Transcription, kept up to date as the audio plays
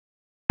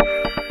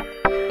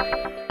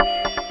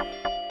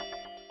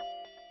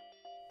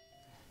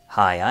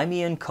Hi, I'm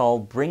Ian Cull,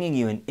 bringing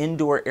you an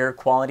Indoor Air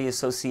Quality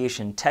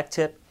Association tech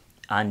tip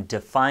on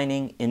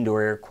defining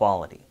indoor air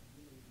quality.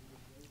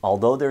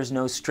 Although there's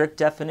no strict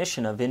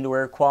definition of indoor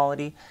air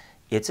quality,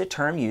 it's a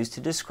term used to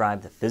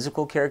describe the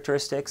physical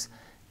characteristics,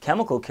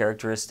 chemical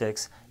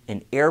characteristics,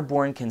 and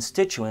airborne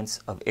constituents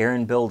of air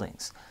in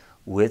buildings,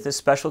 with a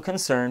special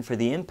concern for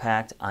the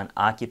impact on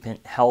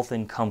occupant health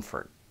and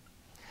comfort.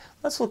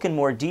 Let's look in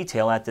more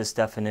detail at this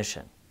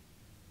definition.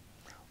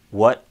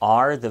 What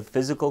are the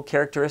physical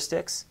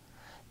characteristics?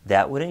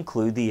 That would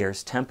include the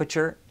air's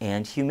temperature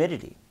and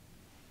humidity.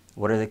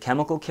 What are the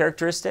chemical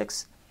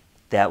characteristics?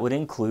 That would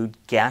include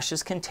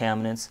gaseous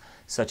contaminants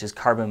such as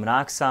carbon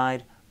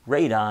monoxide,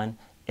 radon,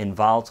 and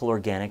volatile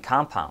organic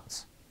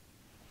compounds.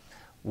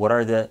 What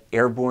are the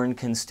airborne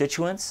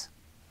constituents?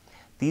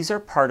 These are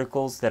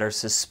particles that are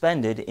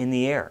suspended in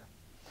the air.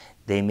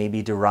 They may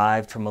be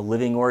derived from a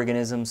living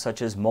organism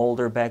such as mold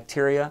or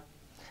bacteria,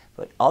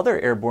 but other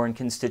airborne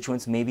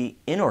constituents may be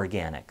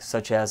inorganic,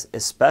 such as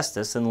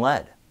asbestos and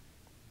lead.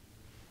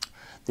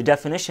 The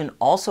definition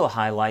also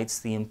highlights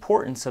the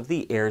importance of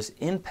the air's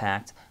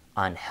impact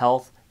on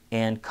health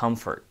and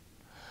comfort.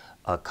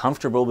 A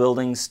comfortable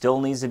building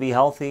still needs to be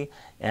healthy,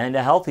 and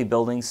a healthy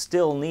building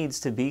still needs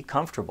to be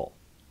comfortable.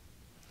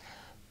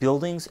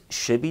 Buildings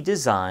should be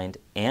designed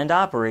and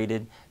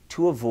operated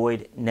to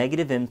avoid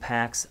negative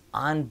impacts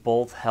on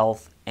both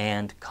health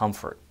and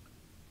comfort.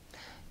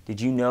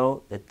 Did you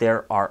know that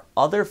there are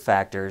other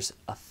factors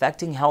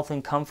affecting health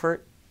and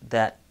comfort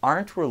that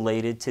aren't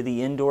related to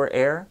the indoor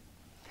air?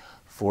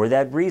 For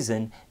that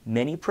reason,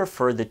 many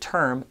prefer the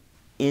term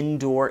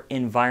indoor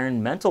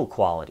environmental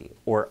quality,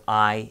 or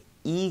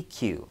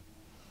IEQ.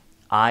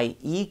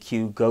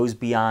 IEQ goes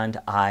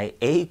beyond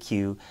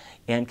IAQ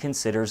and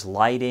considers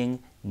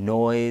lighting,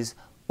 noise,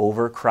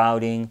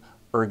 overcrowding,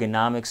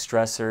 ergonomic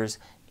stressors,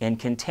 and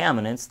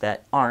contaminants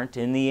that aren't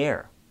in the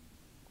air.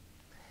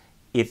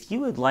 If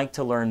you would like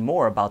to learn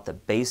more about the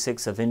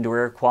basics of indoor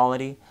air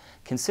quality,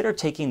 consider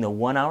taking the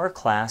one-hour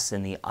class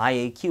in the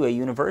IAQA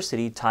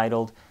University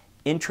titled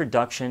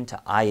Introduction to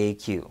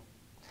IAQ.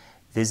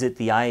 Visit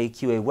the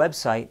IAQA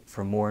website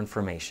for more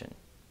information.